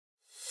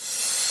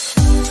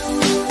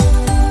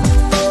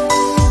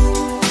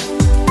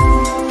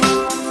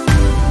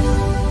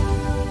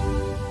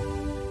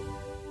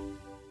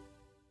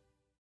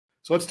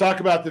So let's talk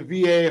about the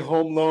VA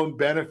home loan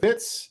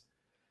benefits.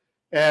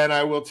 And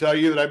I will tell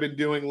you that I've been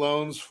doing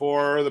loans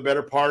for the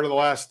better part of the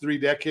last 3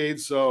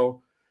 decades.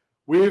 So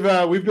we've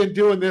been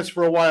doing this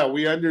for a while.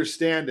 We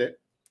understand it.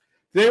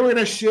 Today we're going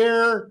to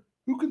share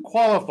who can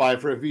qualify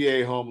for a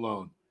VA home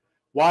loan,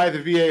 why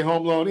the VA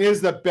home loan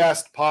is the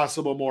best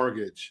possible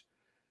mortgage,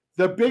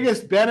 the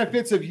biggest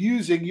benefits of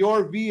using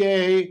your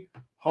VA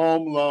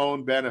home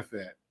loan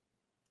benefit.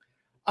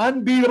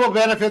 Unbeatable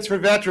benefits for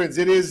veterans.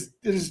 It is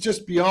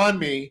just beyond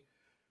me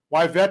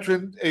why a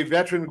veteran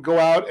would go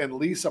out and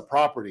lease a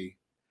property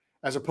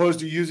as opposed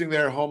to using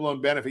their home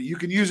loan benefit. You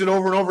can use it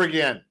over and over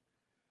again.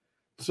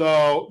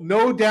 So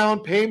no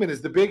down payment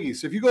is the biggie.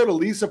 So if you go to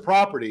lease a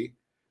property,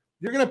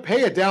 you're going to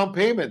pay a down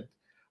payment.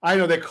 I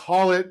know they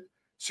call it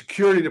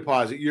security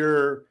deposit,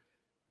 your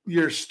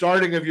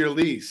starting of your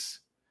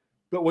lease.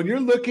 But when you're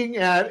looking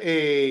at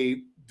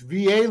a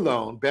VA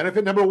loan,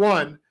 benefit number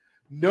one,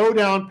 no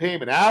down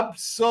payment,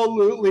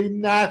 absolutely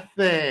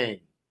nothing.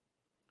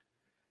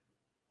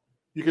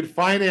 You can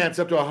finance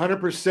up to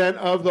 100%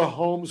 of the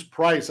home's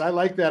price. I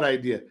like that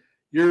idea.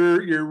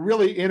 You're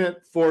really in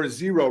it for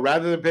zero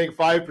rather than paying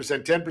 5%,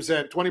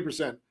 10%,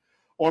 20%,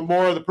 or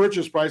more of the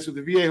purchase price with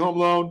the VA home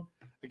loan.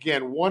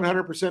 Again,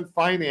 100%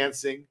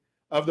 financing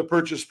of the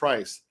purchase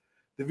price.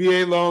 The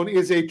VA loan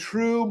is a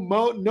true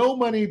no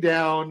money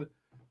down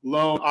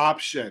loan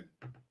option.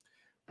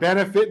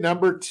 Benefit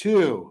number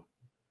two,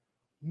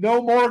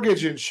 no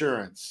mortgage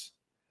insurance.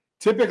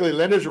 Typically,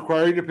 lenders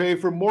require you to pay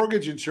for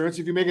mortgage insurance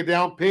if you make a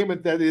down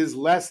payment that is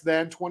less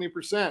than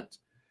 20%.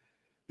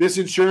 This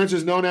insurance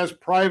is known as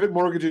private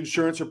mortgage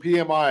insurance, or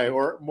PMI,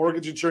 or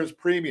mortgage insurance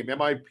premium,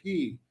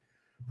 MIP,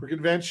 for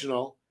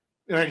conventional,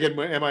 and again,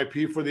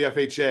 MIP for the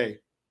FHA.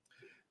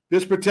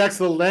 This protects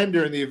the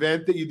lender in the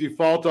event that you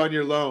default on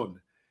your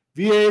loan.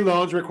 VA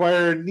loans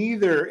require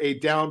neither a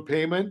down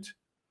payment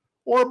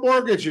or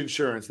mortgage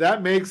insurance.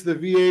 That makes the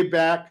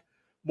VA-backed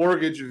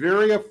mortgage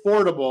very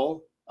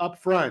affordable up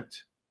front.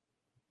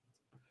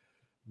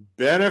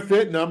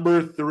 Benefit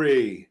number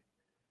three,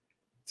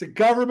 it's a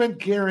government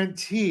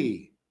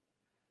guarantee.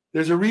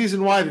 There's a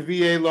reason why the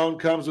VA loan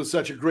comes with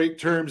such a great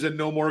terms and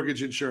no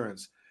mortgage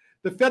insurance.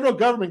 The federal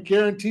government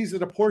guarantees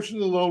that a portion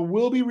of the loan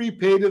will be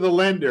repaid to the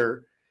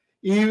lender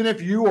even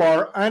if you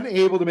are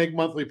unable to make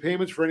monthly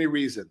payments for any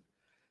reason.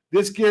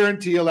 This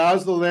guarantee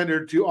allows the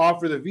lender to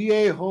offer the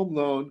VA home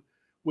loan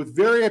with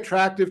very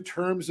attractive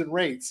terms and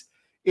rates.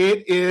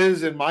 It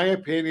is, in my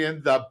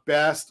opinion, the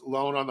best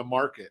loan on the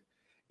market.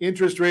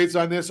 Interest rates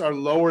on this are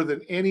lower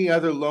than any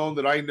other loan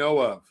that I know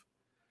of.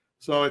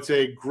 So it's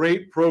a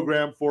great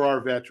program for our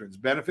veterans.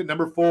 Benefit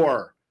number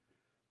four,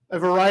 a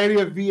variety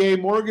of VA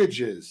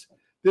mortgages.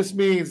 This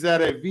means that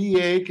a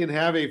VA can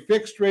have a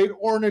fixed rate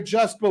or an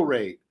adjustable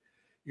rate.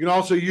 You can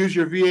also use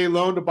your VA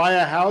loan to buy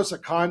a house, a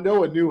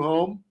condo, a new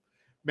home,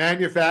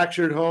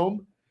 manufactured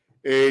home,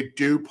 a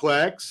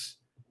duplex,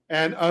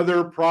 and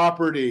other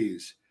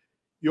properties.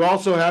 You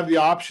also have the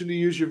option to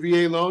use your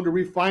VA loan to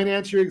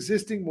refinance your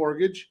existing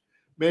mortgage,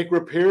 make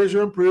repairs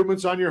or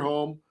improvements on your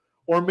home,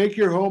 or make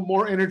your home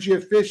more energy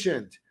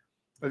efficient.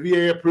 A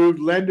VA-approved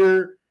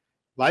lender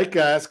like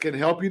us can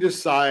help you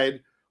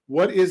decide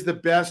what is the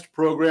best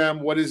program,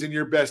 what is in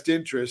your best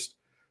interest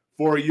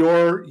for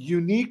your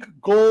unique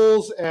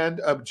goals and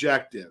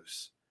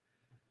objectives.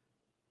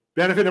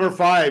 Benefit number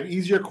five,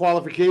 easier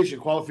qualification.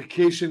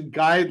 Qualification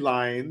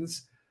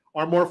guidelines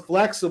are more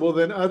flexible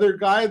than other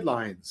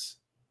guidelines.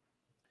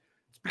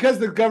 It's because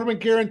the government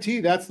guarantee,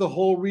 that's the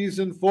whole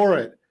reason for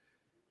it.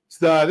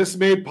 This is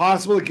made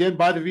possible, again,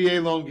 by the VA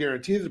loan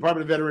guarantee. The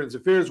Department of Veterans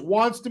Affairs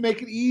wants to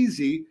make it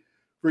easy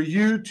for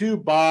you to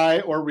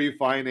buy or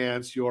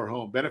refinance your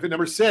home. Benefit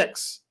number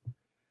six,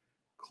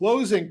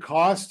 closing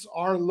costs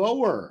are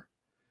lower.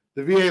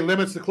 The VA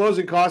limits the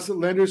closing costs that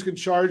lenders can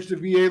charge to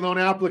VA loan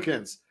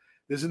applicants.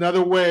 This is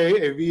another way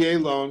a VA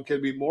loan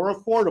can be more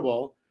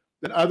affordable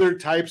than other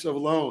types of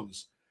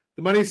loans.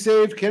 The money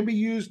saved can be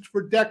used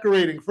for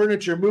decorating,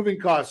 furniture, moving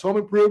costs, home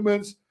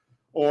improvements,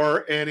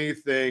 or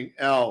anything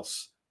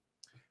else.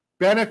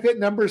 Benefit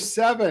number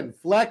seven,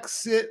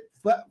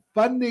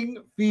 funding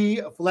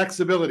fee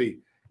flexibility.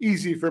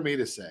 Easy for me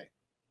to say.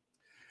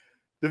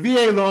 The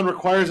VA loan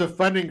requires a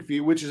funding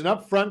fee, which is an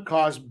upfront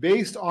cost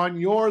based on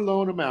your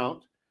loan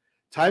amount,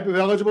 type of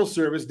eligible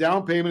service,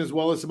 down payment, as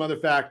well as some other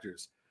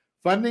factors.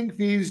 Funding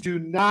fees do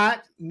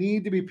not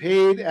need to be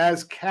paid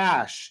as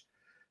cash.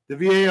 The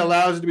VA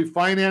allows it to be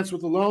financed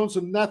with a loan,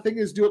 so nothing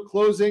is due at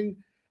closing,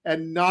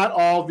 and not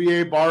all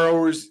VA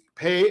borrowers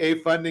pay a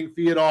funding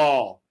fee at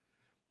all.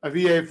 A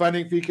VA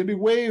funding fee can be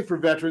waived for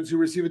veterans who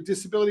receive a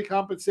disability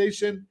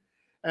compensation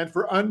and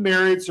for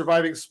unmarried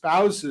surviving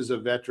spouses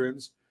of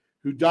veterans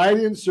who died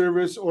in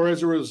service or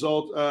as a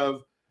result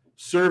of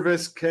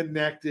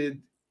service-connected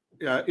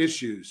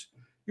issues.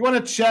 You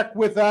want to check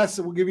with us,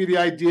 and we'll give you the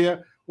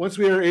idea. Once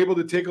we are able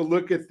to take a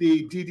look at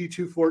the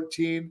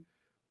DD-214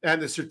 and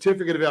the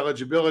certificate of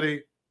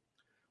eligibility,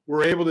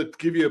 we're able to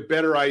give you a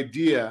better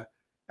idea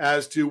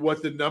as to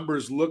what the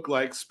numbers look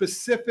like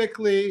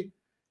specifically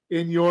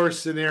in your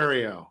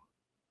scenario.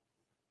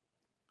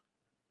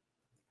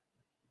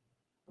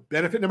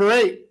 Benefit number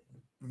 8,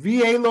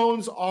 VA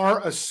loans are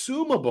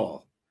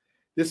assumable.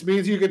 This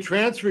means you can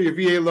transfer your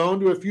VA loan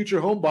to a future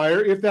home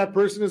buyer if that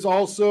person is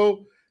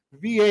also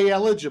VA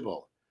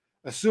eligible.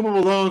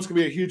 Assumable loans can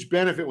be a huge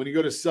benefit when you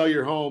go to sell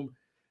your home,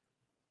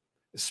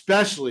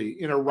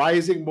 especially in a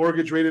rising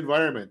mortgage rate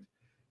environment.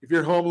 If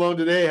your home loan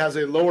today has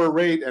a lower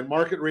rate and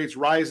market rates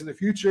rise in the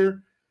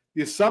future,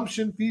 the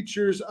assumption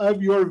features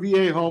of your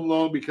VA home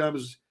loan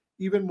becomes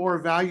even more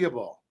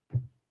valuable.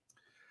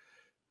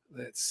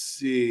 Let's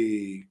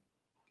see.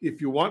 If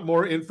you want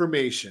more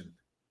information,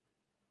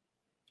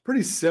 it's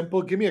pretty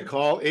simple. Give me a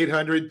call,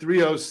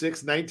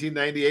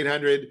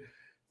 800-306-1990,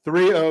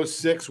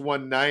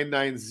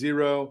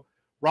 800-306-1990.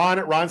 Ron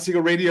at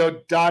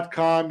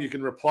ronsiegelradio.com. You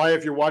can reply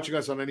if you're watching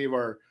us on any of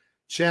our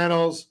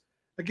channels.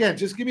 Again,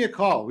 just give me a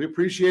call. We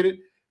appreciate it.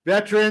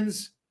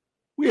 Veterans,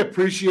 we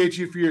appreciate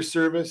you for your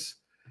service.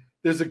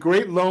 There's a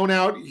great loan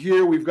out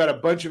here. We've got a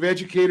bunch of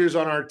educators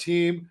on our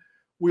team.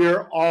 We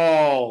are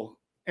all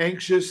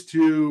anxious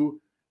to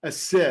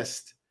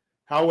assist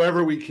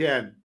however we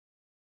can.